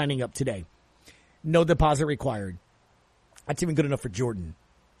signing up today. No deposit required. That's even good enough for Jordan.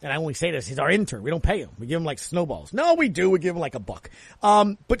 And I only say this, he's our intern. We don't pay him. We give him like snowballs. No, we do. We give him like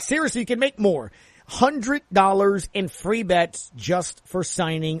 $1. But seriously, you can make more. $100 in free bets just for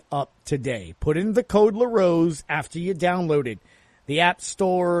signing up today. Put in the code LaRose after you download it. The App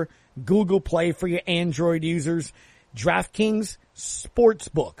Store, Google Play for your Android users. DraftKings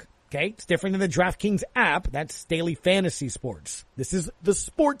Sportsbook. Okay, it's different than the DraftKings app. That's daily fantasy sports. This is the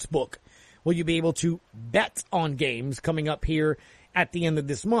Sportsbook. Will you be able to bet on games coming up here at the end of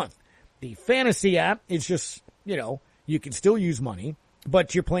this month? The fantasy app is just, you can still use money,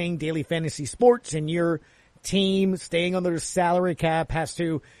 but you're playing daily fantasy sports and your team staying under the salary cap has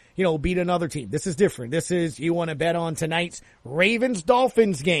to, beat another team. This is different. This is, you want to bet on tonight's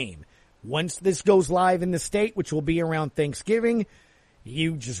Ravens-Dolphins game. Once this goes live in the state, which will be around Thanksgiving,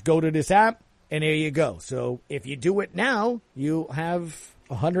 you just go to this app and there you go. So if you do it now, you'll have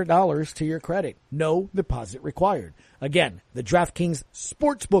 $100 to your credit. No deposit required. Again, the DraftKings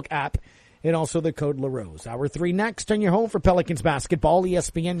Sportsbook app and also the code LaRose. Hour 3 next on your home for Pelicans basketball,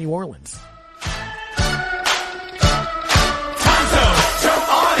 ESPN New Orleans.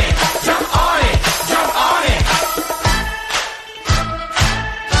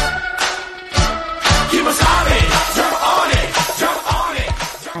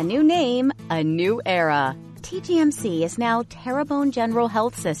 A new name, a new era. TGMC is now Terrebonne General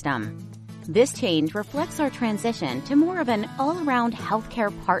Health System. This change reflects our transition to more of an all-around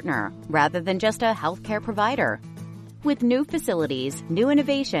healthcare partner rather than just a healthcare provider. With new facilities, new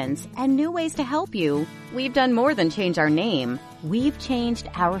innovations, and new ways to help you, we've done more than change our name. We've changed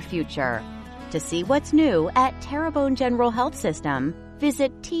our future. To see what's new at Terrebonne General Health System,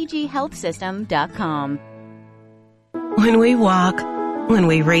 visit tghealthsystem.com. When we walk, when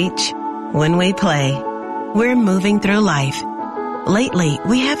we reach, when we play, we're moving through life. Lately,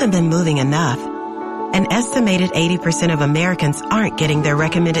 we haven't been moving enough. An estimated 80% of Americans aren't getting their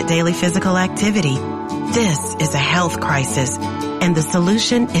recommended daily physical activity. This is a health crisis, and the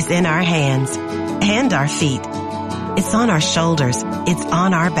solution is in our hands and our feet. It's on our shoulders. It's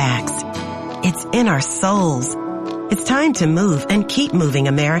on our backs. It's in our souls. It's time to move and keep moving,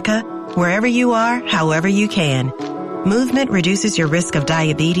 America. Wherever you are, however you can. Movement reduces your risk of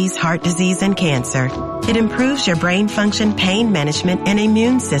diabetes, heart disease, and cancer. It improves your brain function, pain management, and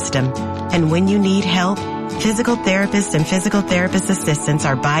immune system. And when you need help, physical therapists and physical therapist assistants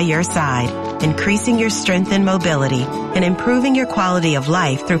are by your side, increasing your strength and mobility and improving your quality of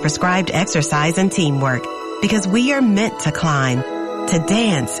life through prescribed exercise and teamwork. Because we are meant to climb, to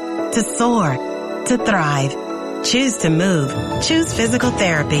dance, to soar, to thrive. Choose to move. Choose physical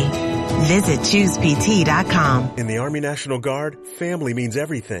therapy. Visit ChoosePT.com. In the Army National Guard, family means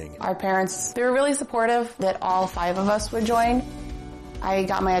everything. Our parents, they were really supportive that all 5 of us would join. I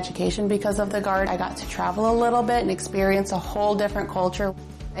got my education because of the Guard. I got to travel a little bit and experience a whole different culture.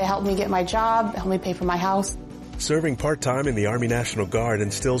 It helped me get my job, it helped me pay for my house. Serving part-time in the Army National Guard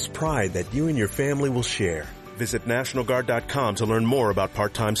instills pride that you and your family will share. Visit NationalGuard.com to learn more about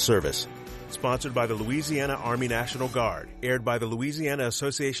part-time service. Sponsored by the Louisiana Army National Guard. Aired by the Louisiana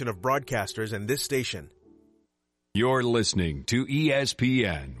Association of Broadcasters and this station. You're listening to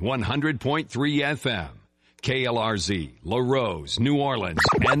ESPN 100.3 FM, KLRZ, LaRose, New Orleans,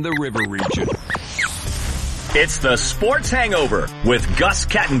 and the River Region. It's the Sports Hangover with Gus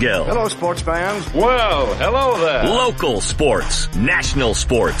Kattengill. Hello, sports fans. Well, hello there. Local sports, national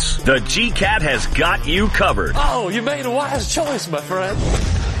sports. The GCAT has got you covered. Oh, you made a wise choice, my friend.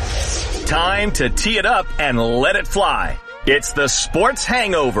 Time to tee it up and let it fly. It's the Sports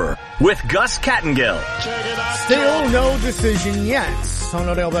Hangover with Gus Kattengill. Still no decision yet on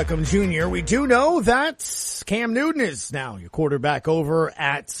Odell Beckham Jr. We do know that Cam Newton is now your quarterback over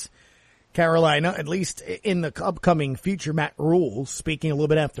at Carolina, at least in the upcoming future. Matt Rule speaking a little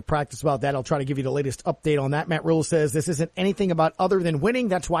bit after practice about that. I'll try to give you the latest update on that. Matt Rule says this isn't anything about other than winning.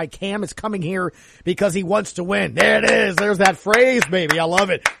 That's why Cam is coming here, because he wants to win. There it is. There's that phrase, baby. I love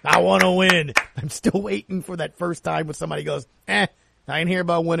it. I want to win. I'm still waiting for that first time when somebody goes, I ain't here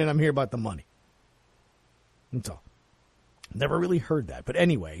about winning. I'm here about the money. That's all. Never really heard that. But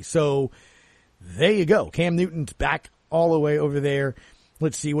anyway, so there you go. Cam Newton's back all the way over there.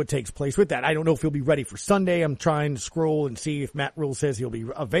 Let's see what takes place with that. I don't know if he'll be ready for Sunday. I'm trying to scroll and see if Matt Rule says he'll be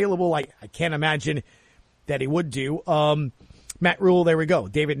available. I can't imagine that he would do. Matt Rule, there we go.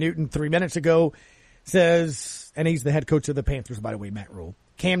 David Newton 3 minutes ago says, and he's the head coach of the Panthers, by the way, Matt Rule.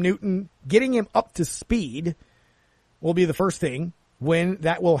 Cam Newton, getting him up to speed will be the first thing. When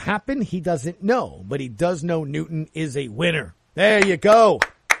that will happen, he doesn't know. But he does know Newton is a winner. There you go.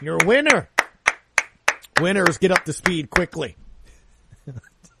 You're a winner. Winners get up to speed quickly.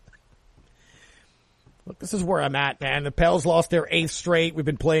 this is where I'm at, man. The Pels lost their 8th straight. We've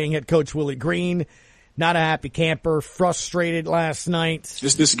been playing head coach Willie Green. Not a happy camper. Frustrated last night.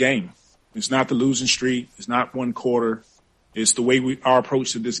 Just this game. It's not the losing streak. It's not one quarter. It's the way our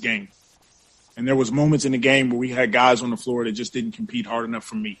approach to this game. And there was moments in the game where we had guys on the floor that just didn't compete hard enough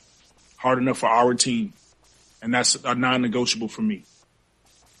for me, hard enough for our team. And that's a non-negotiable for me.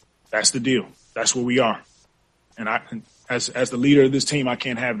 That's the deal. That's where we are. And as the leader of this team, I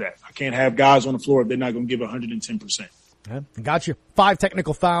can't have that. I can't have guys on the floor if they're not going to give 110%. Yeah, got you. 5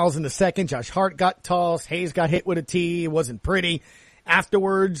 technical fouls in the second. Josh Hart got tossed. Hayes got hit with a tee. It wasn't pretty.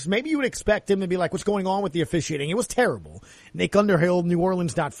 Afterwards, maybe you would expect him to be like, what's going on with the officiating? It was terrible. Nick Underhill, New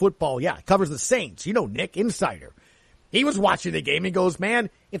Orleans Football. Yeah, covers the Saints. You know Nick, insider. He was watching the game. He goes, man,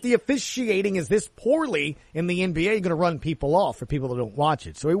 if the officiating is this poorly in the NBA, you're going to run people off for people that don't watch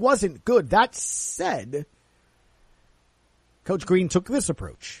it. So it wasn't good. That said, Coach Green took this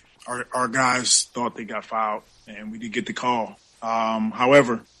approach. Our guys thought they got fouled, and we did get the call.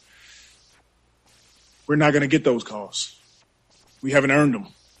 However, we're not going to get those calls. We haven't earned them.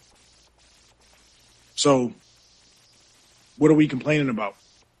 So what are we complaining about?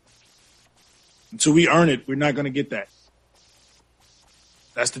 Until we earn it, we're not going to get that.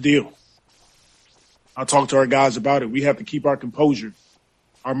 That's the deal. I'll talk to our guys about it. We have to keep our composure.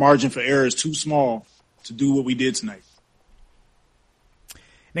 Our margin for error is too small to do what we did tonight.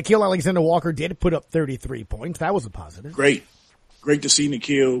 Nickeil Alexander-Walker did put up 33 points. That was a positive. Great. Great to see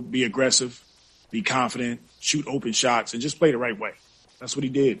Nickeil be aggressive, be confident, shoot open shots, and just play the right way. That's what he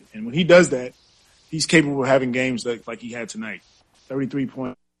did. And when he does that, he's capable of having games like he had tonight. 33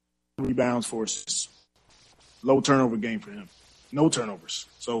 points, rebounds for assists. Low turnover game for him. No turnovers.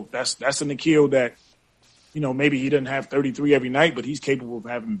 So that's a Nickeil that, maybe he doesn't have 33 every night, but he's capable of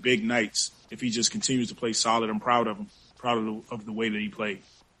having big nights if he just continues to play solid. I'm proud of him, proud of the way that he played.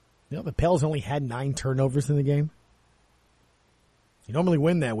 The Pels only had 9 turnovers in the game. You normally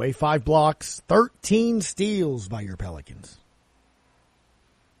win that way. 5 blocks, 13 steals by your Pelicans.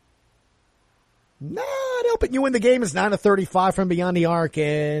 Not helping you win the game is 9 of 35 from beyond the arc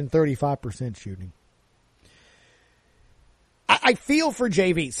and 35% shooting. I feel for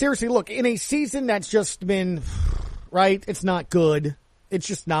JV. Seriously, look, in a season that's just been, right, it's not good. It's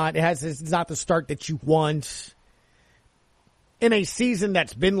just not. It's not the start that you want. In a season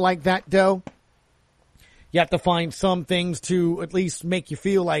that's been like that, though, you have to find some things to at least make you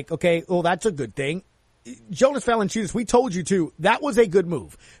feel like, okay, well, that's a good thing. Jonas Valanciunas, we told you to, that was a good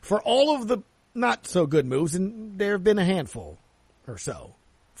move. For all of the not so good moves, and there have been a handful or so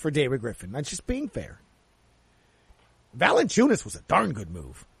for David Griffin. That's just being fair. Valanciunas was a darn good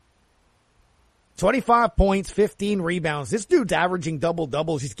move. 25 points, 15 rebounds. This dude's averaging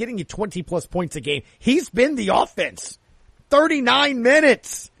double-doubles. He's getting you 20-plus points a game. He's been the offense. 39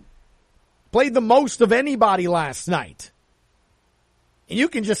 minutes. Played the most of anybody last night. And you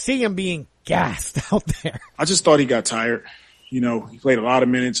can just see him being gassed out there. I just thought he got tired. He played a lot of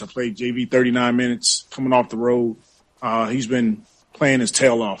minutes. I played JV 39 minutes coming off the road. He's been playing his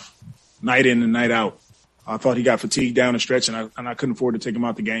tail off night in and night out. I thought he got fatigued down the stretch, and I couldn't afford to take him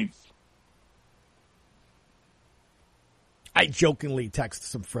out the game. I jokingly text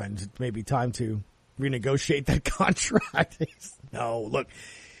some friends, it may be time to renegotiate that contract. No, look,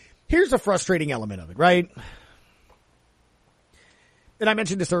 here's a frustrating element of it, right? And I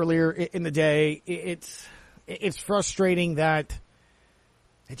mentioned this earlier in the day. It's frustrating that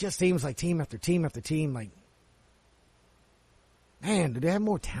it just seems like team after team after team, like, man, do they have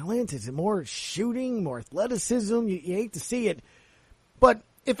more talent? Is it more shooting, more athleticism? You hate to see it. But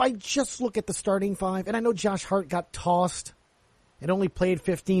if I just look at the starting 5, and I know Josh Hart got tossed and only played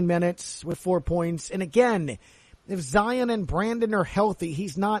 15 minutes with 4 points. And again, if Zion and Brandon are healthy,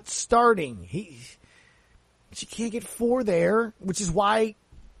 he's not starting. You can't get 4 there, which is why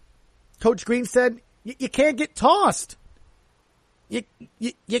Coach Green said you can't get tossed. You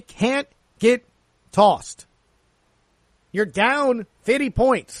can't get tossed. You're down 50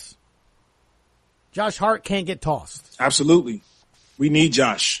 points. Josh Hart can't get tossed. Absolutely. We need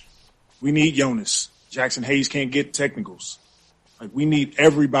Josh. We need Jonas. Jackson Hayes can't get technicals. Like, we need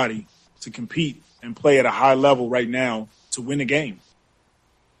everybody to compete and play at a high level right now to win the game.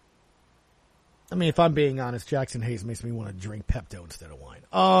 I mean, if I'm being honest, Jackson Hayes makes me want to drink Pepto instead of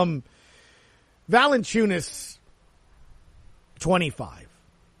wine. Valanciunas, 25.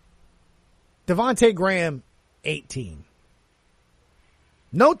 Devontae Graham, 18.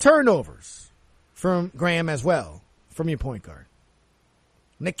 No turnovers from Graham as well, from your point guard.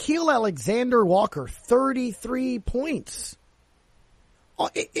 Nickeil Alexander-Walker, 33 points.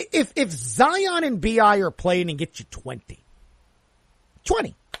 If Zion and B.I. are playing and get you 20,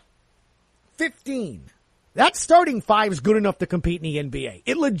 15, That starting five is good enough to compete in the NBA.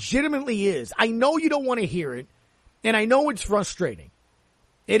 It legitimately is. I know you don't want to hear it, and I know it's frustrating.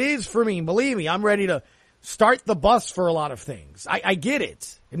 It is for me. Believe me, I'm ready to start the bus for a lot of things. I get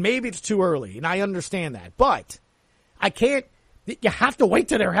it, and maybe it's too early, and I understand that. But I can't. You have to wait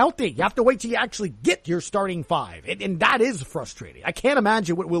till they're healthy. You have to wait till you actually get your starting five, and that is frustrating. I can't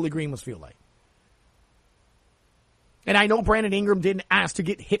imagine what Willie Green must feel like. And I know Brandon Ingram didn't ask to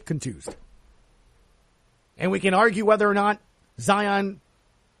get hip contused. And we can argue whether or not Zion,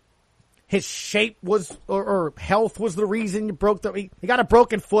 his shape was, or health was the reason you broke he got a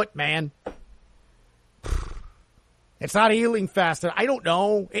broken foot, man. It's not healing fast. I don't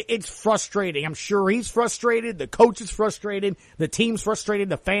know. It's frustrating. I'm sure he's frustrated. The coach is frustrated. The team's frustrated.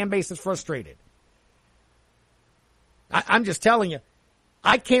 The fan base is frustrated. I'm just telling you,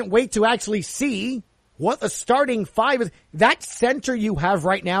 I can't wait to actually see what a starting five is. That center you have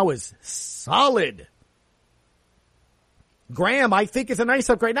right now is solid. Graham, I think, is a nice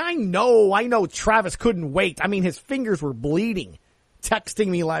upgrade. I know Travis couldn't wait. I mean, his fingers were bleeding, texting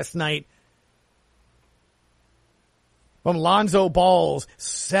me last night. From Lonzo Ball's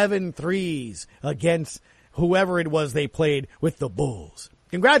 7 threes against whoever it was they played with the Bulls.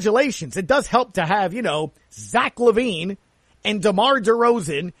 Congratulations. It does help to have, Zach LaVine and DeMar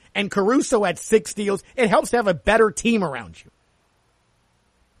DeRozan and Caruso at 6 steals. It helps to have a better team around you.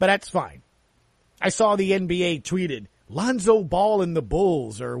 But that's fine. I saw the NBA tweeted, Lonzo Ball and the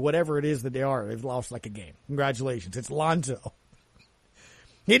Bulls, or whatever it is that they are. They've lost like a game. Congratulations. It's Lonzo.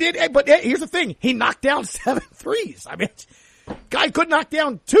 He did, but here's the thing. He knocked down 7 threes. I mean, guy could knock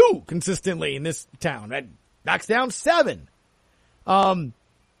down 2 consistently in this town. That knocks down 7.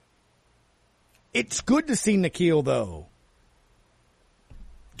 It's good to see Nickeil, though,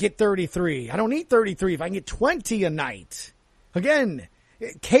 get 33. I don't need 33 if I can get 20 a night. Again,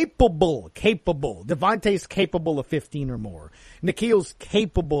 capable. Devontae's capable of 15 or more. Nickeil's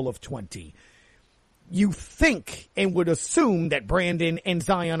capable of 20. You think and would assume that Brandon and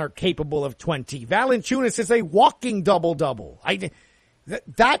Zion are capable of 20. Valanciunas is a walking double-double.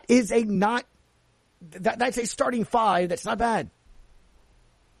 That's a starting five. That's not bad.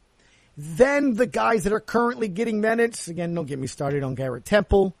 Then the guys that are currently getting minutes, again, don't get me started on Garrett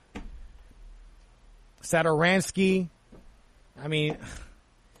Temple, Satoransky. I mean,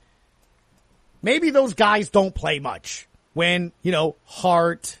 maybe those guys don't play much when,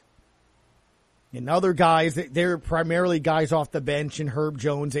 Hart and other guys, they're primarily guys off the bench, and Herb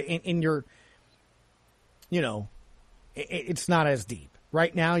Jones in your, it's not as deep.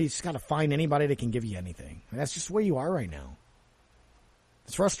 Right now, you just got to find anybody that can give you anything. And that's just where you are right now.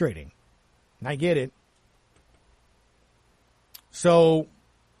 It's frustrating. And I get it. So,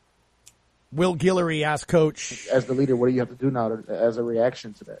 Will Guillory asked Coach, as the leader, what do you have to do now as a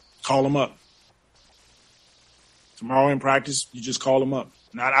reaction to that? Call him up. Tomorrow in practice, you just call him up.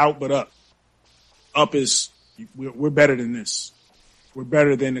 Not out, but up. Up is, we're better than this. We're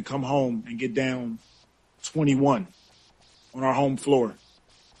better than to come home and get down 21 on our home floor.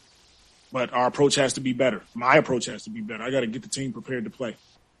 But our approach has to be better. My approach has to be better. I got to get the team prepared to play.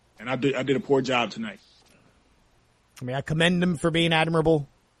 And I did a poor job tonight. I mean, I commend him for being admirable,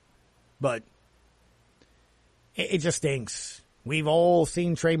 but it just stinks. We've all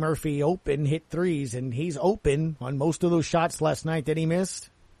seen Trey Murphy open, hit threes, and he's open on most of those shots last night that he missed.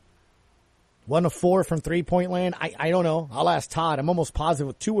 1 of 4 from three-point land. I don't know. I'll ask Todd. I'm almost positive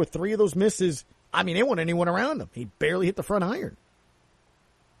with 2 or 3 of those misses. I mean, they weren't anyone around him. He barely hit the front iron.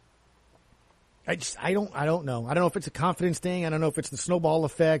 I don't know. I don't know if it's a confidence thing. I don't know if it's the snowball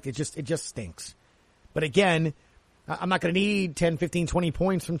effect. It just stinks. But again, I'm not going to need 10, 15, 20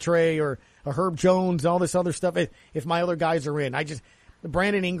 points from Trey or Herb Jones and all this other stuff if my other guys are in.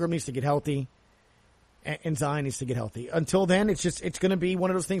 Brandon Ingram needs to get healthy. And Zion needs to get healthy. Until then, it's going to be one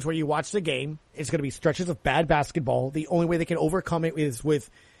of those things where you watch the game. It's going to be stretches of bad basketball. The only way they can overcome it is with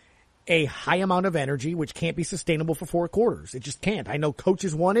a high amount of energy, which can't be sustainable for 4 quarters. It just can't. I know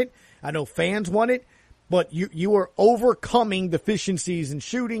coaches want it. I know fans want it. But you are overcoming deficiencies in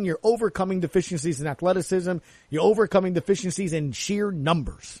shooting. You're overcoming deficiencies in athleticism. You're overcoming deficiencies in sheer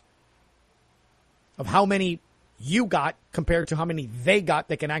numbers of how many you got compared to how many they got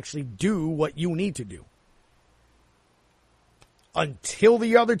that can actually do what you need to do. Until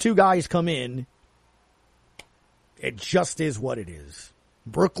the other 2 guys come in, it just is what it is.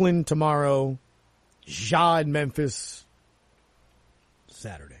 Brooklyn tomorrow, Ja in Memphis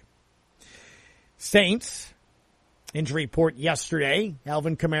Saturday. Saints, injury report yesterday.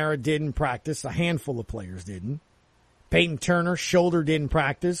 Alvin Kamara didn't practice. A handful of players didn't. Peyton Turner, shoulder didn't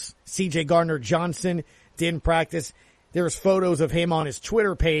practice. C.J. Gardner-Johnson didn't practice. There's photos of him on his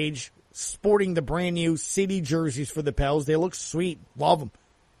Twitter page sporting the brand new city jerseys for the Pels. They look sweet. Love them.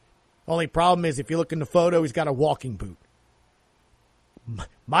 Only problem is if you look in the photo, he's got a walking boot.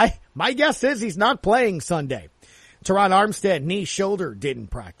 My guess is he's not playing Sunday. Teron Armstead, knee, shoulder, didn't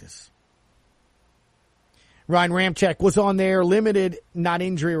practice. Ryan Ramczyk was on there, limited, not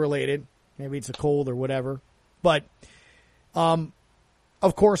injury related. Maybe it's a cold or whatever. But,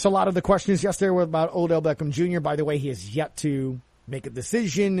 of course, a lot of the questions yesterday were about Odell Beckham Jr. By the way, he has yet to make a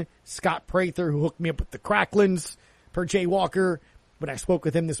decision. Scott Prather, who hooked me up with the Cracklins, per Jay Walker. When I spoke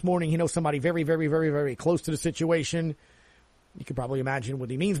with him this morning, he knows somebody very, very, very, very close to the situation. You can probably imagine what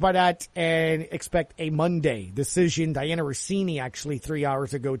he means by that, and expect a Monday decision. Diana Rossini actually 3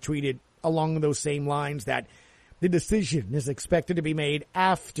 hours ago tweeted along those same lines that the decision is expected to be made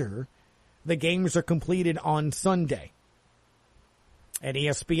after the games are completed on Sunday. And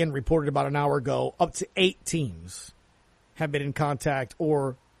ESPN reported about an hour ago, up to 8 teams have been in contact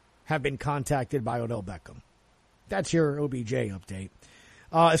or have been contacted by Odell Beckham. That's your OBJ update.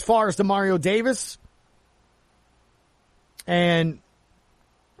 As far as Demario Davis and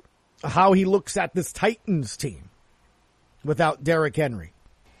how he looks at this Titans team without Derrick Henry.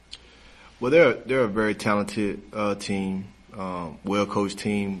 Well, they're a very talented team, well-coached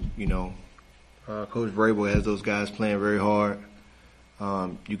team. You know, Coach Vrabel has those guys playing very hard.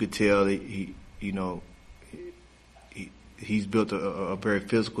 You could tell that he's built a very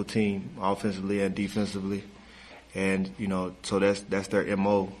physical team, offensively and defensively. And, you know, so that's their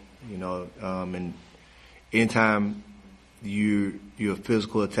MO, you know, and anytime you're a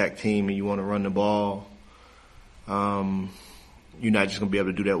physical attack team and you want to run the ball, you're not just going to be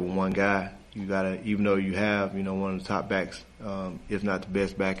able to do that with one guy. You got to, even though you have, you know, one of the top backs, if not the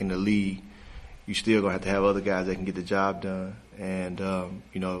best back in the league, you still going to have other guys that can get the job done. And,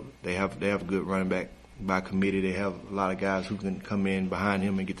 you know, they have a good running back by committee. They have a lot of guys who can come in behind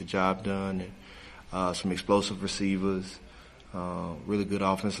him and get the job done. And, some explosive receivers, really good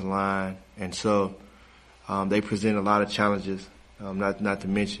offensive line. And so they present a lot of challenges, not to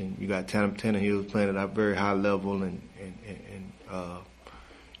mention you got Tannehill playing at a very high level and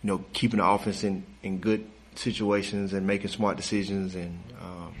you know, keeping the offense in good situations and making smart decisions and,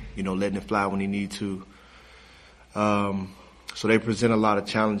 you know, letting it fly when he need to. So they present a lot of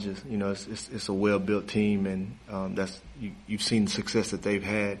challenges. You know, it's a well-built team, and you've seen the success that they've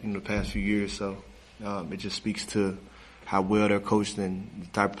had in the past few years. So it just speaks to how well they're coached and the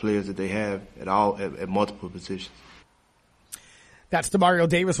type of players that they have at multiple positions. That's Demario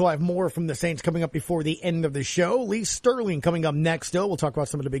Davis. We'll have more from the Saints coming up before the end of the show. Lee Sterling coming up next, though. We'll talk about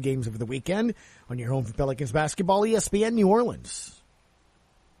some of the big games of the weekend on your home for Pelicans basketball, ESPN New Orleans.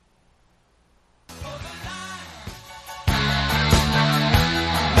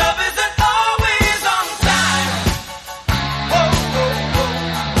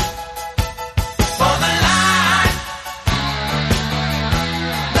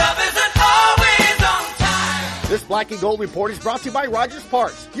 This Black and Gold Report is brought to you by Rogers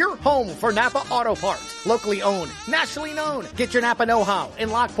Parts, your home for Napa Auto Parts. Locally owned, nationally known. Get your Napa know-how in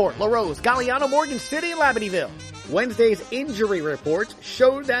Lockport, LaRose, Galliano, Morgan City, and Labadeville. Wednesday's injury report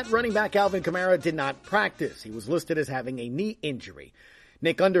showed that running back Alvin Kamara did not practice. He was listed as having a knee injury.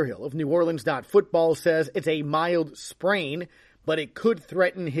 Nick Underhill of NewOrleans.football says it's a mild sprain, but it could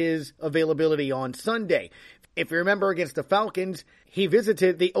threaten his availability on Sunday. If you remember against the Falcons, he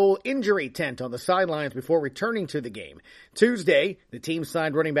visited the old injury tent on the sidelines before returning to the game. Tuesday, the team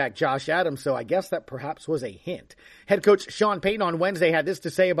signed running back Josh Adams, so I guess that perhaps was a hint. Head coach Sean Payton on Wednesday had this to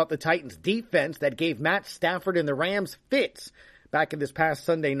say about the Titans' defense that gave Matt Stafford and the Rams fits back in this past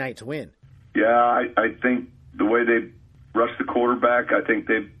Sunday night's win. Yeah, I think the way they rushed the quarterback, I think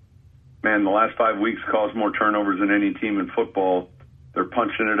the last 5 weeks caused more turnovers than any team in football. They're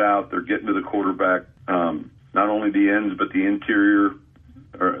punching it out. They're getting to the quarterback. Not only the ends, but the interior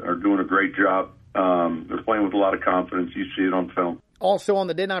are doing a great job. They're playing with a lot of confidence. You see it on film. Also on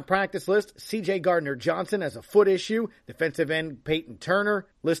the did not practice list, C.J. Gardner-Johnson has a foot issue. Defensive end Peyton Turner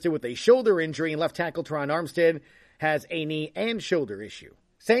listed with a shoulder injury, and left tackle Teron Armstead has a knee and shoulder issue.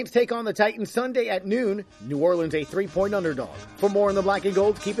 Saints take on the Titans Sunday at noon. New Orleans a 3-point underdog. For more on the Black and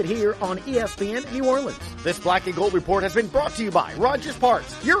Gold, keep it here on ESPN New Orleans. This Black and Gold report has been brought to you by Rogers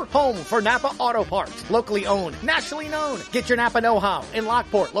Parts, your home for Napa Auto Parts. Locally owned, nationally known. Get your Napa know-how in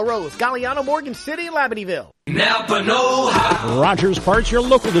Lockport, LaRose, Galliano, Morgan City, and Labadeville. Napa know-how. Rogers Parts, your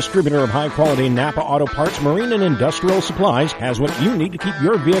local distributor of high-quality Napa auto parts, marine and industrial supplies, has what you need to keep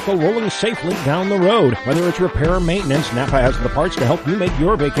your vehicle rolling safely down the road. Whether it's repair or maintenance, Napa has the parts to help you make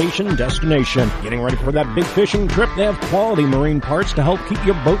your vacation destination. Getting ready for that big fishing trip? They have quality marine parts to help keep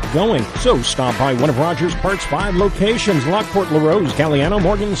your boat going. So stop by one of Rogers Parts' 5 locations, Lockport, LaRose, Galliano,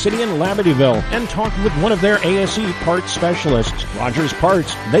 Morgan City, and Labadyville, and talk with one of their ASE parts specialists. Rogers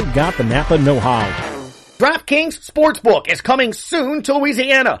Parts, they've got the Napa know-how. DraftKings Sportsbook is coming soon to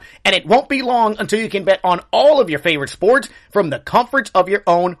Louisiana, and it won't be long until you can bet on all of your favorite sports from the comforts of your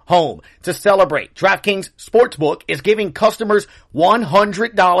own home. To celebrate, DraftKings Sportsbook is giving customers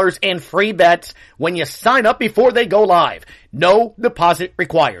 $100 in free bets when you sign up before they go live. No deposit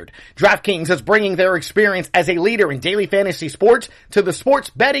required. DraftKings is bringing their experience as a leader in daily fantasy sports to the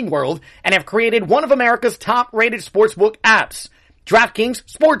sports betting world and have created one of America's top-rated sportsbook apps, DraftKings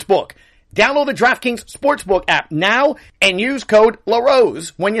Sportsbook. Download the DraftKings Sportsbook app now and use code LaRose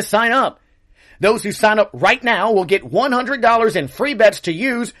when you sign up. Those who sign up right now will get $100 in free bets to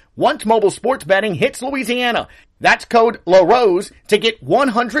use once mobile sports betting hits Louisiana. That's code LaRose to get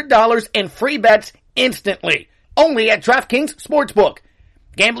 $100 in free bets instantly. Only at DraftKings Sportsbook.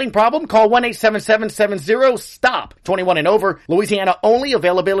 Gambling problem? Call 1-877-70-STOP. 21 and over. Louisiana only.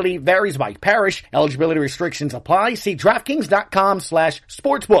 Availability varies by parish. Eligibility restrictions apply. See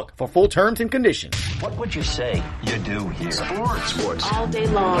DraftKings.com/sportsbook for full terms and conditions. What would you say you do here? Sports. All day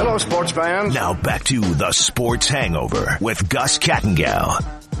long. Hello, sports fans. Now back to the Sports Hangover with Gus Kattengell.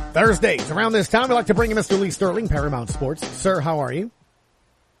 Thursdays, around this time, we like to bring in Mr. Lee Sterling, Paramount Sports. Sir, how are you?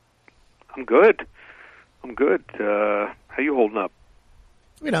 I'm good. How you holding up?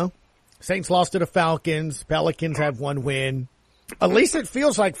 You know, Saints lost to the Falcons. Pelicans have one win. At least it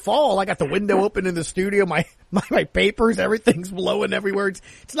feels like fall. I got the window open in the studio. My papers, everything's blowing everywhere.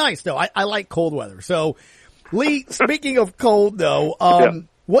 It's nice though. I like cold weather. So, Lee, speaking of cold though,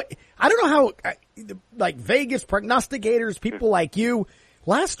 what, I don't know how, like Vegas prognosticators, people like you,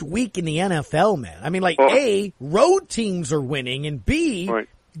 last week in the NFL, man. I mean, like A, road teams are winning, and B,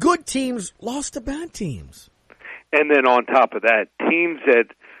 good teams lost to bad teams. And then on top of that, teams that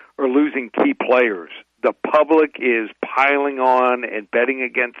are losing key players, the public is piling on and betting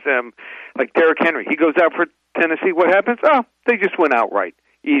against them. Like Derrick Henry, he goes out for Tennessee. What happens? Oh, they just went outright.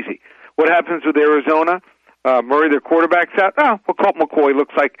 Easy. What happens with Arizona? Murray, their quarterback's out. Oh, well, Colt McCoy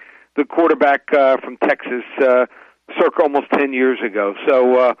looks like the quarterback from Texas circa almost 10 years ago.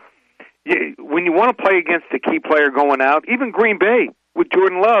 So when you want to play against a key player going out, even Green Bay, with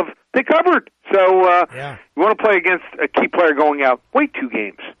Jordan Love, they covered. So you want to play against a key player going out, wait 2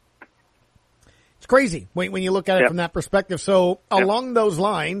 games. It's crazy when you look at it from that perspective. So along those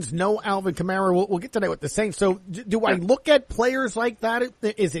lines, no Alvin Kamara. We'll get to that with the Saints. So do I look at players like that?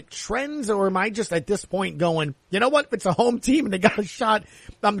 Is it trends, or am I just at this point going, you know what, if it's a home team and they got a shot,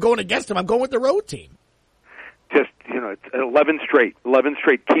 I'm going against them. I'm going with the road team. Just, it's 11 straight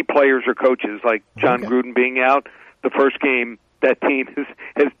key players or coaches, like John Gruden being out the first game. That team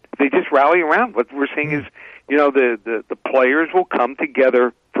has they just rally around. What we're seeing is, the players will come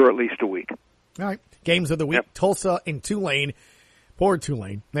together for at least a week. All right, games of the week: Tulsa and Tulane. Poor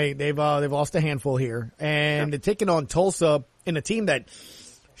Tulane. They've lost a handful here, and they're taking on Tulsa in a team that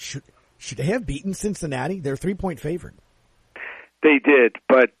should they have beaten Cincinnati? They're 3-point favorite. They did,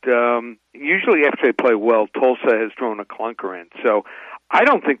 but usually after they play well, Tulsa has thrown a clunker in. So I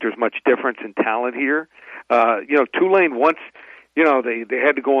don't think there's much difference in talent here. Tulane once. They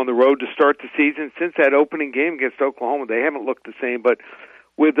had to go on the road to start the season. Since that opening game against Oklahoma, they haven't looked the same. But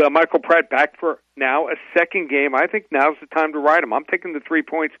with Michael Pratt back for now a second game, I think now's the time to ride him. I'm taking the 3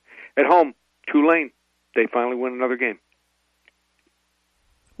 points at home. Tulane, they finally win another game.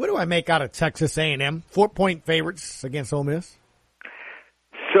 What do I make out of Texas A&M? 4-point favorites against Ole Miss.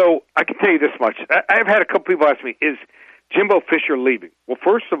 So I can tell you this much. I've had a couple people ask me, is Jimbo Fisher leaving? Well,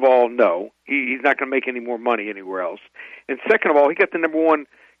 first of all, no. He's not going to make any more money anywhere else. And second of all, he got the number 1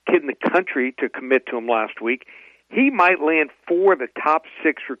 kid in the country to commit to him last week. He might land 4 of the top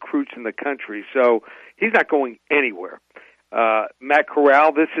 6 recruits in the country, so he's not going anywhere. Matt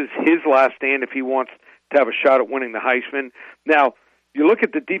Corral, this is his last stand if he wants to have a shot at winning the Heisman. Now, you look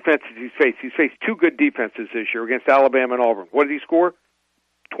at the defenses he's faced. He's faced 2 good defenses this year against Alabama and Auburn. What did he score?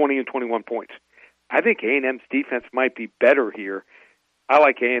 20 and 21 points. I think A&M's defense might be better here. I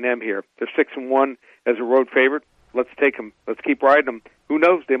like A&M here. They're 6-1 as a road favorite. Let's take them. Let's keep riding them. Who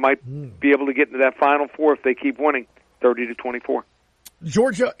knows? They might be able to get into that Final Four if they keep winning, 30-24.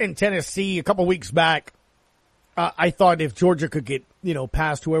 Georgia and Tennessee a couple weeks back. I thought if Georgia could get,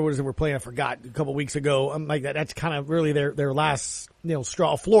 past whoever it was that we're playing, I forgot a couple weeks ago, like that's kind of really their last,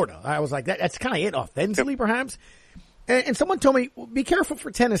 straw. Florida. I was like, that's kind of it offensively, perhaps. And someone told me, be careful for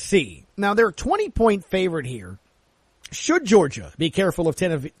Tennessee. Now, they're a 20-point favorite here. Should Georgia be careful of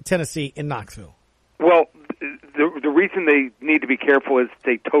Tennessee in Knoxville? Well, the reason they need to be careful is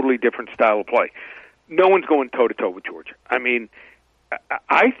it's a totally different style of play. No one's going toe-to-toe with Georgia. I mean,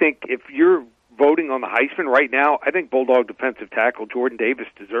 I think if you're voting on the Heisman right now, I think Bulldog defensive tackle Jordan Davis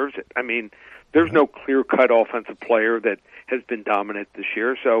deserves it. I mean, there's no clear-cut offensive player that has been dominant this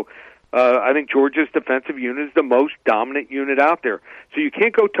year. So I think Georgia's defensive unit is the most dominant unit out there. So you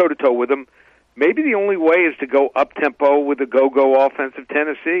can't go toe-to-toe with them. Maybe the only way is to go up-tempo with the go-go offensive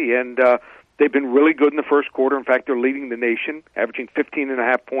Tennessee. And they've been really good in the first quarter. In fact, they're leading the nation, averaging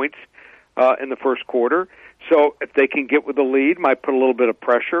 15.5 points in the first quarter. So if they can get with the lead, might put a little bit of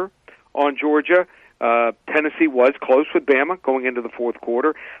pressure on Georgia. Tennessee was close with Bama going into the fourth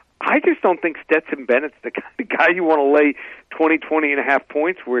quarter. I just don't think Stetson Bennett's the kind of guy you want to lay 20.5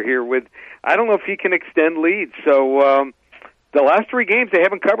 points we're here with. I don't know if he can extend leads. So the last 3 games they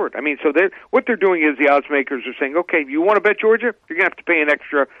haven't covered. I mean, so what they're doing is the odds makers are saying, okay, you want to bet Georgia? You're going to have to pay an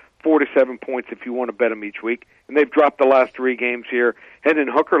extra 4 to 7 points if you want to bet them each week. And they've dropped the last 3 games here. Hendon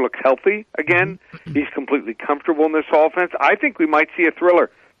Hooker looks healthy again. He's completely comfortable in this offense. I think we might see a thriller.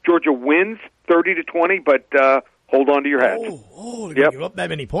 Georgia wins 30-20, but hold on to your hats. They're going to give up that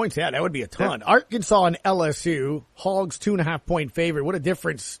many points. Yeah, that would be a ton. Yeah. Arkansas and LSU, Hogs 2.5-point favorite. What a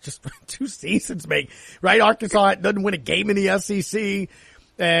difference just 2 seasons make, right? Arkansas doesn't win a game in the SEC,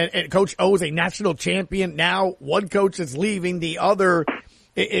 and Coach O is a national champion. Now one coach is leaving, the other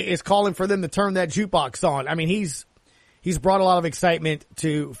is calling for them to turn that jukebox on. I mean, he's brought a lot of excitement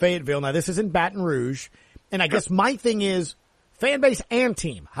to Fayetteville. Now, this is in Baton Rouge, and I guess my thing is, fan base and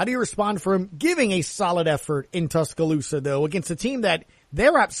team, how do you respond for him giving a solid effort in Tuscaloosa, though, against a team that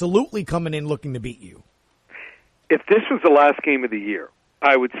they're absolutely coming in looking to beat you? If this was the last game of the year,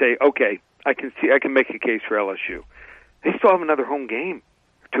 I would say, okay, I can make a case for LSU. They still have another home game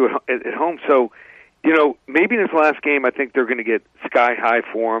at home. So, maybe in this last game, I think they're going to get sky high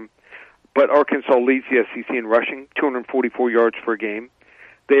for them. But Arkansas leads the SEC in rushing, 244 yards per game.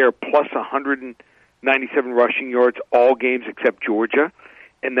 They are plus 197 rushing yards all games except Georgia,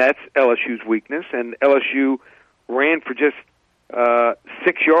 and that's LSU's weakness. And LSU ran for just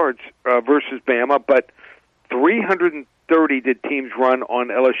 6 yards versus Bama, but 330 did teams run on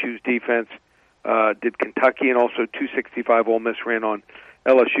LSU's defense, did Kentucky, and also 265 Ole Miss ran on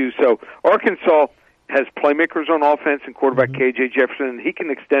LSU. So Arkansas has playmakers on offense and quarterback K.J. Jefferson. He can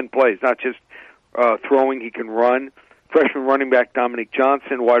extend plays, not just throwing. He can run. Freshman running back Dominique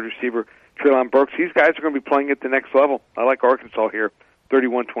Johnson, wide receiver Treylon Burks. These guys are going to be playing at the next level. I like Arkansas here,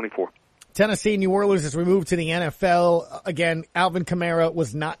 31-24. Tennessee, New Orleans, as we move to the NFL. Again, Alvin Kamara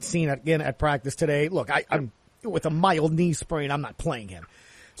was not seen again at practice today. Look, I'm with a mild knee sprain. I'm not playing him.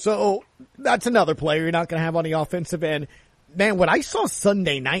 So that's another player you're not going to have on the offensive end. Man, what I saw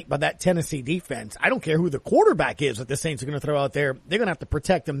Sunday night by that Tennessee defense, I don't care who the quarterback is that the Saints are going to throw out there. They're going to have to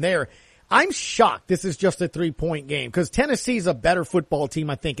protect them there. I'm shocked this is just a 3-point game because Tennessee's a better football team,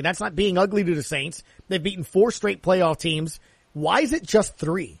 I think, and that's not being ugly to the Saints. They've beaten 4 straight playoff teams. Why is it just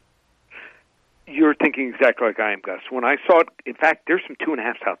 3? You're thinking exactly like I am, Gus. When I saw it, in fact, there's some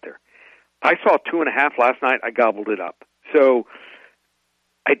 2.5s out there. I saw 2.5 last night. I gobbled it up. So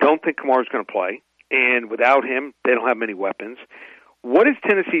I don't think Kamara's going to play, and without him, they don't have many weapons. What is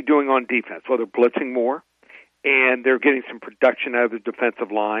Tennessee doing on defense? Well, they're blitzing more, and they're getting some production out of the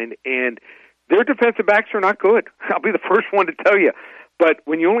defensive line, and their defensive backs are not good. I'll be the first one to tell you. But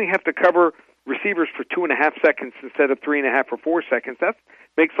when you only have to cover receivers for 2.5 seconds instead of 3.5 or 4 seconds, that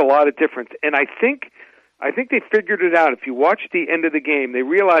makes a lot of difference. And I think they figured it out. If you watch the end of the game, they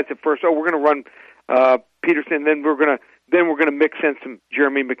realized at first, we're going to run Peterson, then we're going to mix in some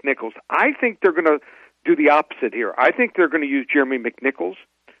Jeremy McNichols. I think they're going to do the opposite here. I think they're going to use Jeremy McNichols,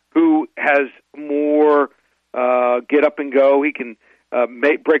 who has more get up and go. He can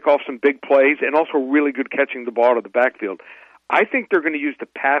break off some big plays and also really good catching the ball out of the backfield. I think they're going to use the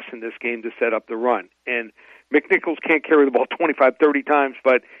pass in this game to set up the run. And McNichols can't carry the ball 25, 30 times,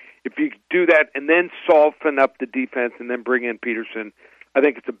 but if you do that and then soften up the defense and then bring in Peterson, I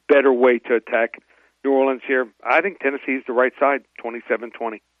think it's a better way to attack New Orleans here. I think Tennessee's the right side,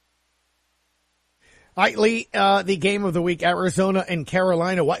 27-20. All right, Lee, the game of the week, Arizona and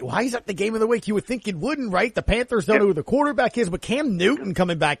Carolina. Why is that the game of the week? You would think it wouldn't, right? The Panthers don't know who the quarterback is, but Cam Newton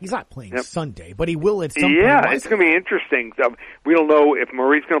coming back. He's not playing Sunday, but he will at some point. Yeah, it's going to be interesting. We don't know if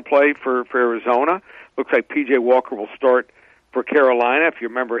Murray's going to play for Arizona. Looks like P.J. Walker will start for Carolina. If you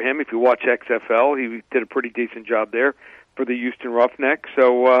remember him, if you watch XFL, he did a pretty decent job there for the Houston Roughnecks.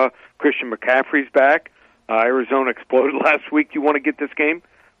 So Christian McCaffrey's back. Arizona exploded last week. You want to get this game?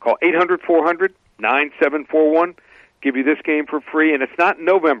 Call 800-400-9741. Give you this game for free, and it's not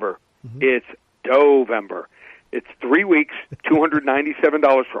November. It's Dovember. It's 3 weeks,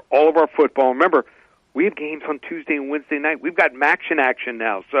 $297 for all of our football. Remember, we have games on Tuesday and Wednesday night. We've got Maction action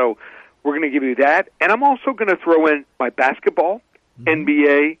now, so we're going to give you that. And I'm also going to throw in my basketball,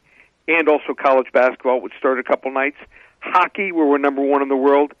 NBA, and also college basketball, which started a couple nights. Hockey, where we're number one in the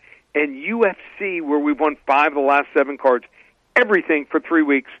world, and UFC, where we've won 5 of the last 7 cards. Everything for 3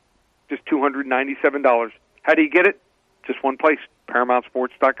 weeks, just $297. How do you get it? Just one place,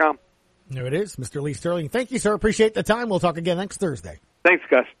 ParamountSports.com. There it is, Mr. Lee Sterling. Thank you, sir. Appreciate the time. We'll talk again next Thursday. Thanks,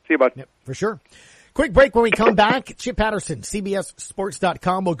 Gus. See you, bud. Yep, for sure. Quick break when we come back. Chip Patterson,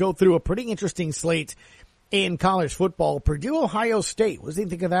 CBSSports.com. We'll go through a pretty interesting slate in college football. Purdue, Ohio State. What do you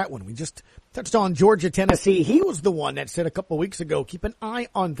think of that one? We just touched on Georgia, Tennessee. He was the one that said a couple of weeks ago, keep an eye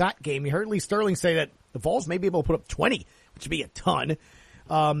on that game. You heard Lee Sterling say that the Vols may be able to put up 20, which would be a ton.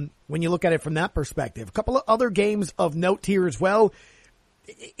 When you look at it from that perspective. A couple of other games of note here as well.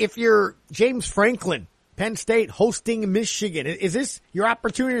 If you're James Franklin, Penn State hosting Michigan, is this your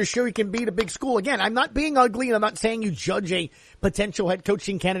opportunity to show you can beat a big school? Again, I'm not being ugly, and I'm not saying you judge a potential head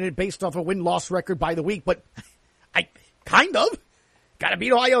coaching candidate based off a win-loss record by the week, but I kind of got to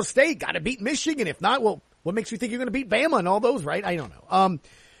beat Ohio State, got to beat Michigan. If not, well, what makes you think you're going to beat Bama and all those, right? I don't know.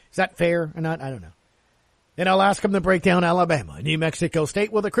 Is that fair or not? I don't know. And I'll ask them to break down Alabama and New Mexico State,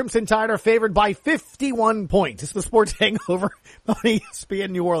 where the Crimson Tide are favored by 51 points. It's the Sports Hangover on ESPN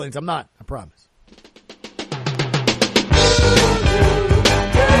New Orleans. I'm not, I promise.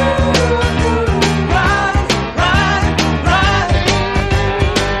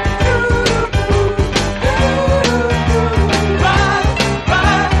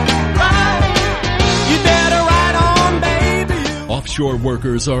 Offshore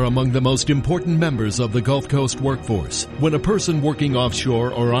workers are among the most important members of the Gulf Coast workforce. When a person working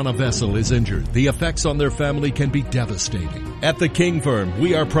offshore or on a vessel is injured, the effects on their family can be devastating. At the King Firm,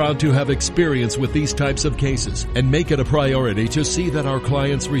 we are proud to have experience with these types of cases and make it a priority to see that our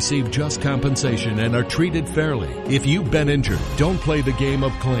clients receive just compensation and are treated fairly. If you've been injured, don't play the game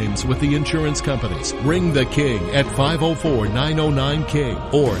of claims with the insurance companies. Ring the King at 504-909-KING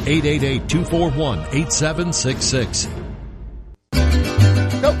or 888-241-8766.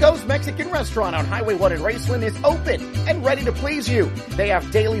 Coco's Mexican Restaurant on Highway 1 in Raceland is open and ready to please you. They have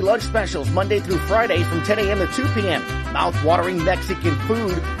daily lunch specials Monday through Friday from 10 a.m. to 2 p.m. Mouth-watering Mexican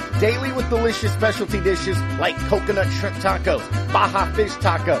food daily with delicious specialty dishes like coconut shrimp tacos, Baja fish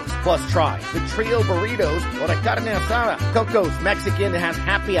tacos. Plus try the trio burritos or the carne asada. Coco's Mexican has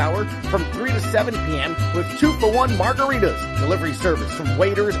happy hour from 3 to 7 p.m. with 2-for-1 margaritas. Delivery service from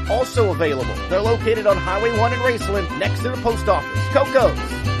waiters also available. They're located on Highway 1 in Raceland next to the post office. Coco's.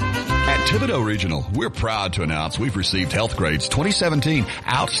 At Thibodeau Regional, we're proud to announce we've received Health Grade's 2017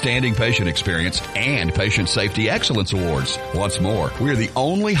 Outstanding Patient Experience and Patient Safety Excellence Awards. Once more, we're the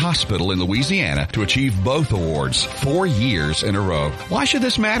only hospital in Louisiana to achieve both awards 4 years in a row. Why should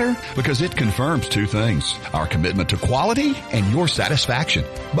this matter? Because it confirms 2 things: our commitment to quality and your satisfaction,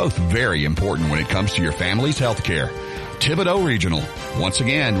 both very important when it comes to your family's health care. Thibodeau Regional, once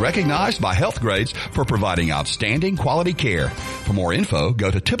again recognized by Health Grades for providing outstanding quality care. For more info, go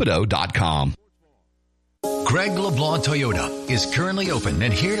to Thibodeau.com. Greg LeBlanc Toyota is currently open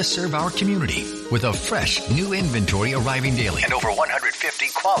and here to serve our community with a fresh new inventory arriving daily and over 150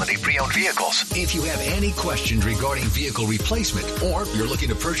 quality pre-owned vehicles. If you have any questions regarding vehicle replacement or you're looking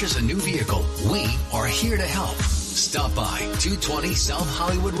to purchase a new vehicle, we are here to help. Stop by 220 South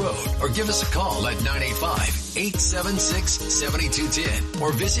Hollywood Road or give us a call at 985-876-7210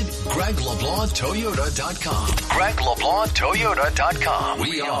 or visit GregLeBlancToyota.com. GregLeBlancToyota.com.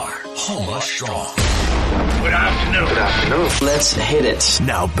 We are home strong. Good afternoon. Good afternoon. Let's hit it.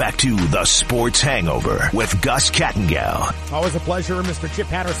 Now back to the Sports Hangover with Gus Kattengell. Always a pleasure. Mr. Chip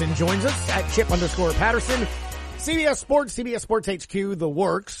Patterson joins us at Chip_Patterson. CBS Sports, CBS Sports HQ, The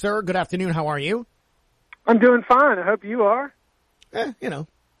Works. Sir, good afternoon. How are you? I'm doing fine. I hope you are.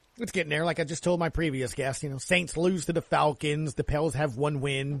 It's getting there. Like I just told my previous guest, Saints lose to the Falcons. The Pels have 1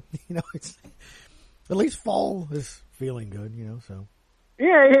 win. It's at least fall is feeling good, so.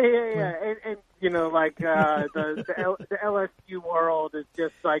 Yeah. And the LSU world is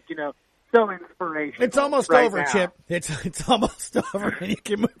just like, so inspirational. It's almost right over, now. Chip. It's almost over, and you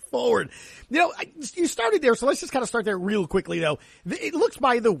can move forward. You started there, so let's just kind of start there real quickly, though. It looks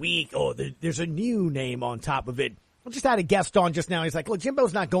by the week, there's a new name on top of it. I just had a guest on just now. He's like, well,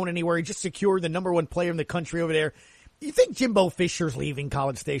 Jimbo's not going anywhere. He just secured the #1 player in the country over there. You think Jimbo Fisher's leaving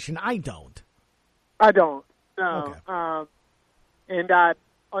College Station? I don't. I don't. No. Okay. And I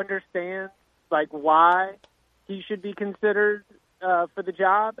understand why he should be considered for the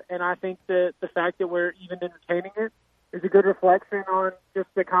job, and I think that the fact that we're even entertaining it is a good reflection on just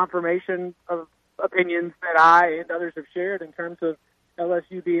the confirmation of opinions that I and others have shared in terms of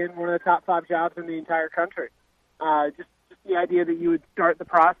LSU being one of the top 5 jobs in the entire country. Just the idea that you would start the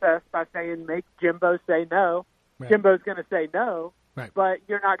process by saying, make Jimbo say no. Right. Jimbo's going to say no, right. But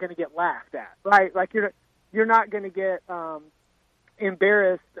you're not going to get laughed at, right? You're not going to get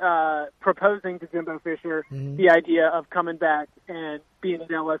embarrassed proposing to Jimbo Fisher the idea of coming back and being at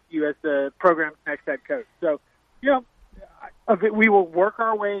LSU as the program's next head coach. So, we will work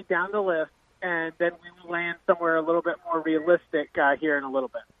our way down the list, and then we will land somewhere a little bit more realistic here in a little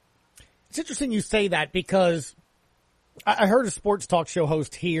bit. It's interesting you say that because I heard a sports talk show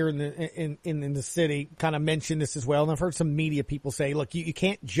host here in the city kind of mention this as well, and I've heard some media people say, look, you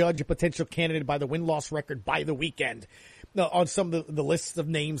can't judge a potential candidate by the win-loss record by the weekend. On some of the lists of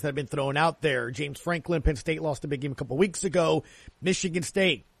names that have been thrown out there, James Franklin, Penn State lost a big game a couple weeks ago. Michigan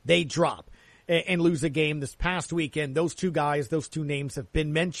State, they drop and lose a game this past weekend. Those two names have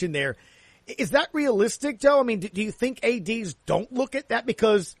been mentioned there. Is that realistic, though? I mean, do you think ADs don't look at that?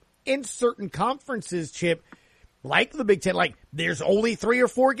 Because in certain conferences, Chip, like the Big Ten, there's only 3 or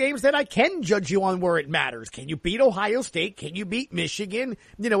 4 games that I can judge you on where it matters. Can you beat Ohio State? Can you beat Michigan?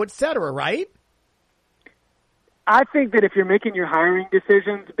 Et cetera, right? I think that if you're making your hiring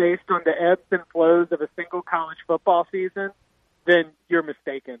decisions based on the ebbs and flows of a single college football season, then you're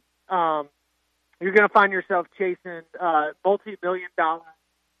mistaken. You're going to find yourself chasing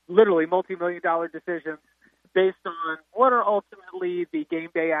literally multi-million dollar decisions based on what are ultimately the game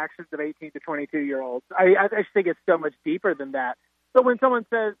day actions of 18 to 22-year-olds. I just think it's so much deeper than that. So when someone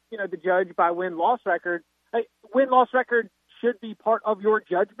says, the judge by win-loss record, win-loss record should be part of your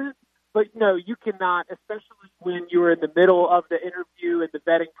judgment, but no, you cannot, especially when you're in the middle of the interview and the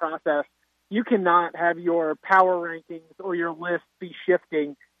vetting process, you cannot have your power rankings or your list be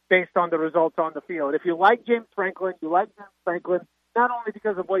shifting based on the results on the field. If you like James Franklin, not only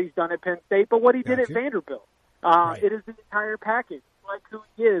because of what he's done at Penn State, but what he did at Vanderbilt. Right. It is the entire package, like who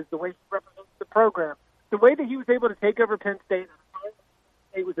he is, the way he represents the program, the way that he was able to take over Penn State.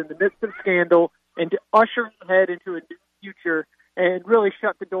 It was in the midst of scandal and to usher ahead into a new future and really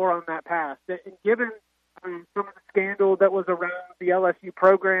shut the door on that past. And given some of the scandal that was around the LSU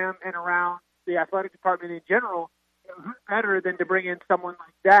program and around the athletic department in general, who's better than to bring in someone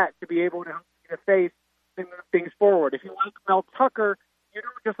like that to be able to help you to face and move things forward? If you like Mel Tucker, you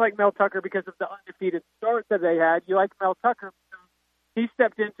don't just like Mel Tucker because of the undefeated start that they had. You like Mel Tucker because he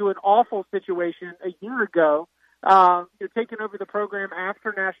stepped into an awful situation a year ago. You're taking over the program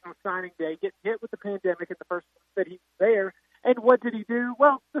after National Signing Day, getting hit with the pandemic in the first month that he was there. And what did he do?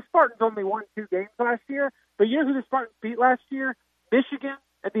 Well, the Spartans only won 2 games last year. But you know who the Spartans beat last year? Michigan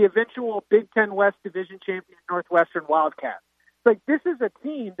and the eventual Big Ten West Division champion Northwestern Wildcats. This is a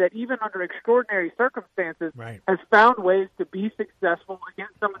team that even under extraordinary circumstances has found ways to be successful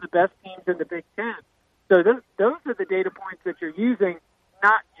against some of the best teams in the Big Ten. So those are the data points that you're using,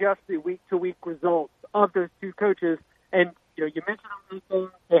 not just the week-to-week results of those two coaches. And you mentioned on these things,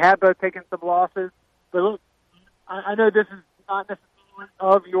 they have both taken some losses. But look, I know this is not necessarily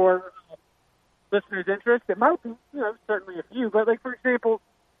of your listeners' interest. It might be, certainly a few. But for example,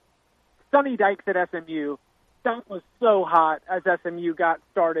 Sonny Dykes at SMU. That was so hot as SMU got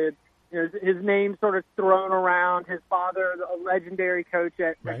started. His name sort of thrown around. His father, a legendary coach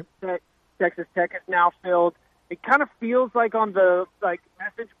at Texas Tech, is now filled. It kind of feels like on the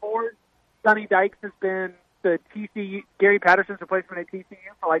message board, Sonny Dykes has been the TCU, Gary Patterson's replacement at TCU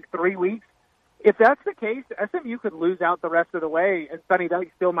for 3 weeks. If that's the case, SMU could lose out the rest of the way, and Sonny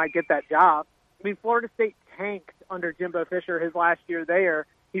Dykes still might get that job. I mean, Florida State tanked under Jimbo Fisher his last year there.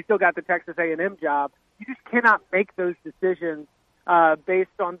 He still got the Texas A&M job. You just cannot make those decisions based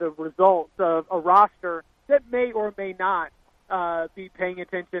on the results of a roster that may or may not be paying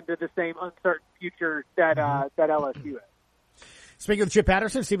attention to the same uncertain future that LSU is. Speaking of Chip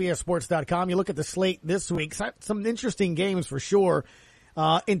Patterson, CBSSports.com, you look at the slate this week. Some interesting games for sure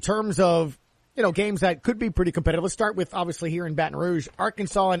in terms of games that could be pretty competitive. Let's start with, obviously, here in Baton Rouge,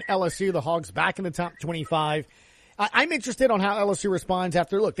 Arkansas and LSU, the Hogs back in the top 25. I'm interested on how LSU responds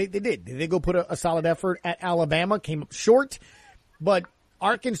after, look, they did. They go put a solid effort at Alabama, came up short, but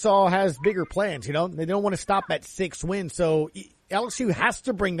Arkansas has bigger plans, They don't want to stop at 6 wins, so LSU has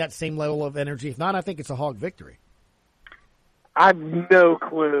to bring that same level of energy. If not, I think it's a Hog victory. I have no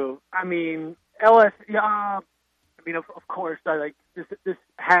clue. I mean, LSU, of course, this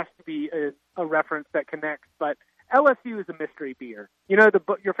has to be a reference that connects, but LSU is a mystery beer. You know,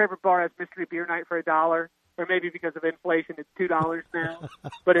 your favorite bar has mystery beer night for $1, or maybe because of inflation, it's $2 now.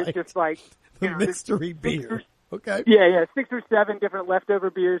 But it's just like mystery beer. Okay. Yeah, 6 or 7 different leftover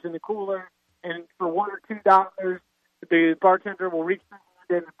beers in the cooler, and for $1 or $2, the bartender will reach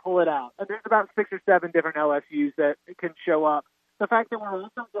in and pull it out. And there's about 6 or 7 different LSUs that can show up. The fact that we're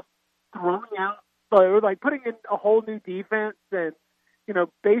also just throwing out, we're like putting in a whole new defense and,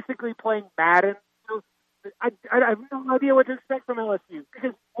 basically playing Madden. I have no idea what to expect from LSU,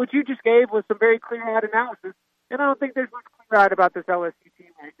 because what you just gave was some very clear-eyed analysis, and I don't think there's much clear-eyed about this LSU team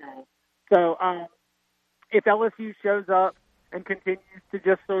right now. So if LSU shows up and continues to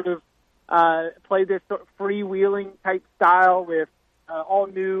just sort of play this sort of freewheeling type style with all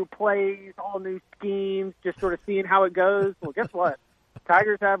new plays, all new schemes, just sort of seeing how it goes, well, guess what?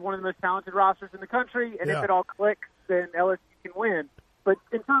 Tigers have one of the most talented rosters in the country, and if it all clicks, then LSU can win. But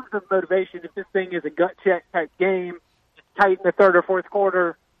in terms of motivation, if this thing is a gut check type game, tight in the third or fourth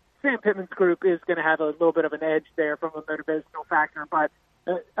quarter, Sam Pittman's group is going to have a little bit of an edge there from a motivational factor. But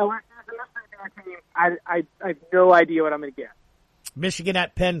LSU is a team. I have no idea what I'm going to get. Michigan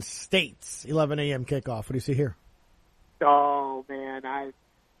at Penn State, 11 a.m. kickoff. What do you see here? Oh man,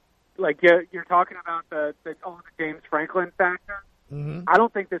 you're talking about the James Franklin factor. Mm-hmm. I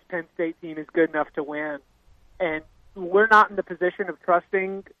don't think this Penn State team is good enough to win, and we're not in the position of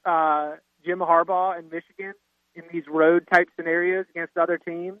trusting Jim Harbaugh and Michigan in these road type scenarios against other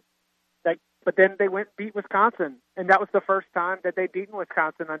teams. But then they went and beat Wisconsin, and that was the first time that they'd beaten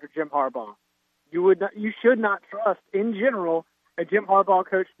Wisconsin under Jim Harbaugh. You should not trust, in general, a Jim Harbaugh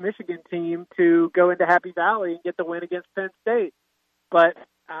coached Michigan team to go into Happy Valley and get the win against Penn State. But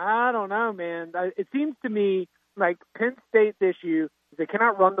I don't know, man. It seems to me like Penn State's issue is they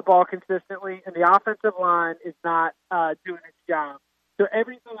cannot run the ball consistently, and the offensive line is not doing its job. So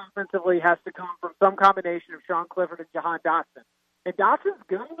everything offensively has to come from some combination of Sean Clifford and Jahan Dotson. And Dotson's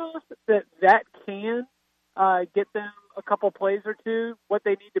good enough that can get them a couple plays or two, what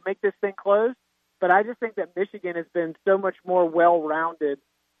they need to make this thing close. But I just think that Michigan has been so much more well-rounded.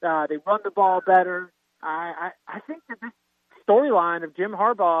 They run the ball better. I think that this storyline of Jim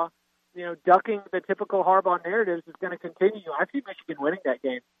Harbaugh, ducking the typical Harbaugh narratives is going to continue. I see Michigan winning that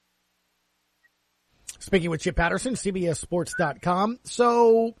game. Speaking with Chip Patterson, CBSSports.com.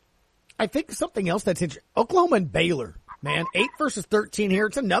 So I think something else that's interesting, Oklahoma and Baylor, man, 8 versus 13 here.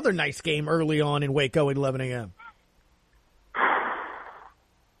 It's another nice game early on in Waco at 11 a.m.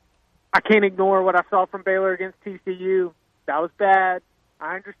 I can't ignore what I saw from Baylor against TCU. That was bad.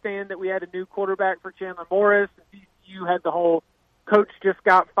 I understand that we had a new quarterback for Chandler Morris, and TCU had the whole coach just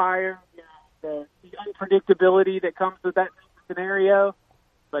got fired, the unpredictability that comes with that scenario.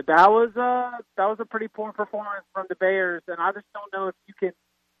 But that was a pretty poor performance from the Bears, and I just don't know if you can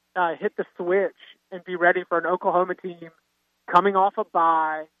hit the switch and be ready for an Oklahoma team coming off a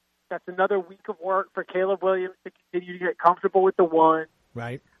bye. That's another week of work for Caleb Williams to continue to get comfortable with the one.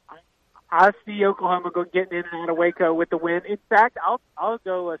 Right. I see Oklahoma getting in and out of Waco with the win. In fact, I'll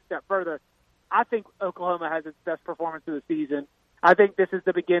go a step further. I think Oklahoma has its best performance of the season. I think this is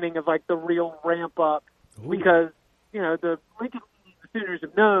the beginning of the real ramp up. Ooh. Because the Lincoln Sooners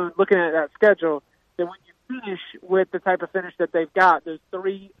have known, looking at that schedule, that when you finish with the type of finish that they've got, there's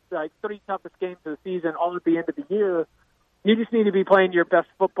three toughest games of the season all at the end of the year. You just need to be playing your best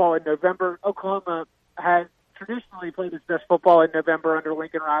football in November. Oklahoma has traditionally played its best football in November under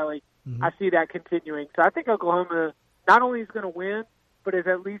Lincoln Riley. Mm-hmm. I see that continuing. So I think Oklahoma not only is going to win, but is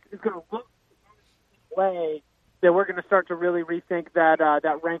at least is going to look the way that we're going to start to really rethink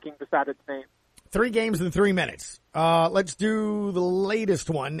that ranking beside its name. 3 games in 3 minutes. Let's do the latest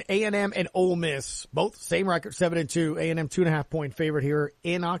one. A&M and Ole Miss, both same record, 7-2. A&M 2.5-point favorite here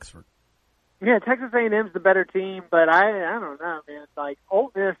in Oxford. Yeah, Texas A&M's the better team, but I don't know, man.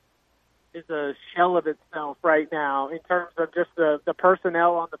 Ole Miss is a shell of itself right now in terms of just the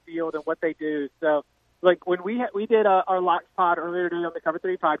personnel on the field and what they do. So, when we did our Locks pod earlier today on the Cover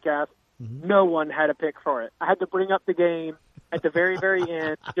 3 podcast, mm-hmm. No one had a pick for it. I had to bring up the game at the very, very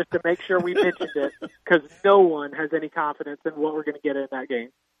end just to make sure we mentioned it, because no one has any confidence in what we're going to get in that game.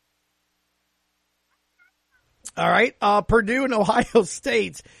 All right, Purdue and Ohio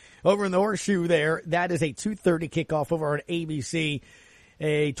State over in the Horseshoe there. That is a 2:30 kickoff over on ABC.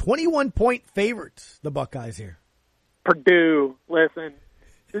 A 21-point favorite, the Buckeyes here. Purdue, listen,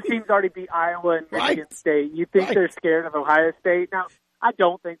 this team's already beat Iowa and Michigan State. You think they're scared of Ohio State? Now, I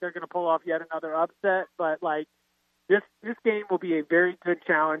don't think they're going to pull off yet another upset, but this game will be a very good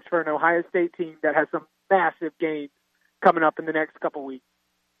challenge for an Ohio State team that has some massive games coming up in the next couple weeks.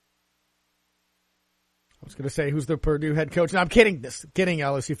 was going to say, who's the Purdue head coach? No, I'm kidding. Kidding,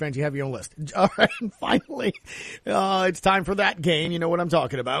 LSU fans. You have your own list. All right, and finally, it's time for that game. You know what I'm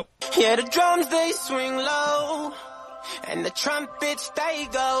talking about. Yeah, the drums, they swing low, and the trumpets, they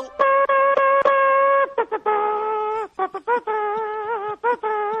go.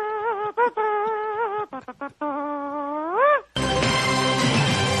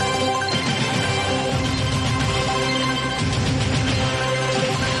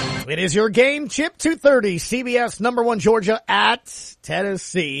 It is your game, Chip. 2:30, CBS #1 Georgia at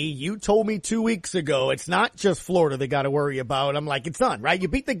Tennessee. You told me 2 weeks ago it's not just Florida they got to worry about. I'm like, it's done, right? You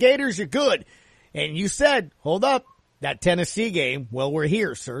beat the Gators, you're good. And you said, hold up, that Tennessee game, well, we're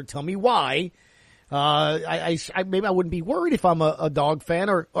here, sir. Tell me why. Maybe I wouldn't be worried if I'm a Dog fan,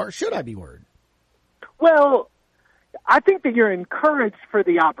 or should I be worried? Well, I think that you're encouraged for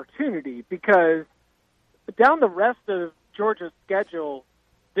the opportunity, because down the rest of Georgia's schedule,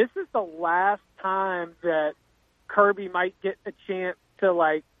 this is the last time that Kirby might get a chance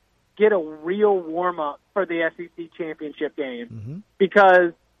to, get a real warm-up for the SEC championship game. Mm-hmm.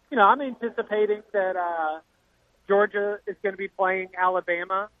 Because, I'm anticipating that Georgia is going to be playing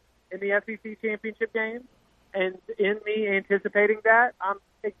Alabama in the SEC championship game. And in me anticipating that, I'm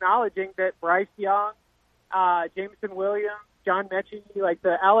acknowledging that Bryce Young, Jameson Williams, John Mechie,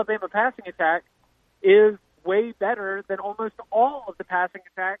 the Alabama passing attack is way better than almost all of the passing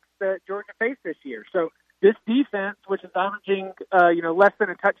attacks that Georgia faced this year. So this defense, which is averaging, less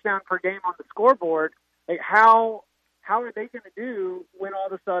than a touchdown per game on the scoreboard, how are they going to do when all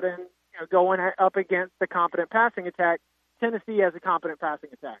of a sudden, going up against the competent passing attack? Tennessee has a competent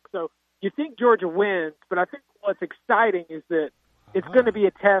passing attack. So you think Georgia wins, but I think what's exciting is that it's going to be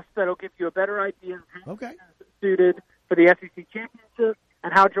a test that'll give you a better idea of how Georgia is suited for the SEC championship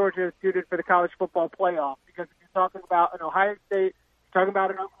and how Georgia is suited for the college football playoff. Because if you're talking about an Ohio State, you're talking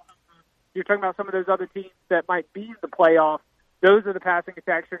about an Oklahoma, you're talking about some of those other teams that might be in the playoff, those are the passing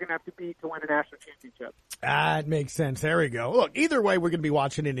attacks you're going to have to beat to win a national championship. That makes sense. There we go. Look, either way, we're going to be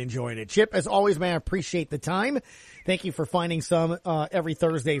watching and enjoying it. Chip, as always, man, I appreciate the time. Thank you for finding some every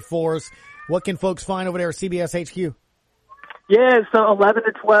Thursday for us. What can folks find over there at CBS HQ? Yeah, so 11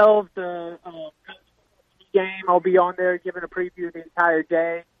 to 12, the game, I'll be on there giving a preview the entire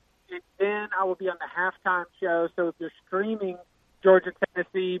day. And then I will be on the halftime show. So if you're streaming Georgia,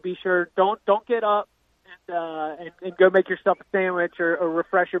 Tennessee, be sure don't get up and go make yourself a sandwich or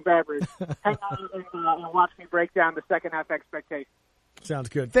refresh your beverage. Hang out and watch me break down the second half expectations. Sounds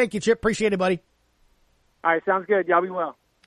good. Thank you, Chip. Appreciate it, buddy. All right, sounds good. Y'all be well.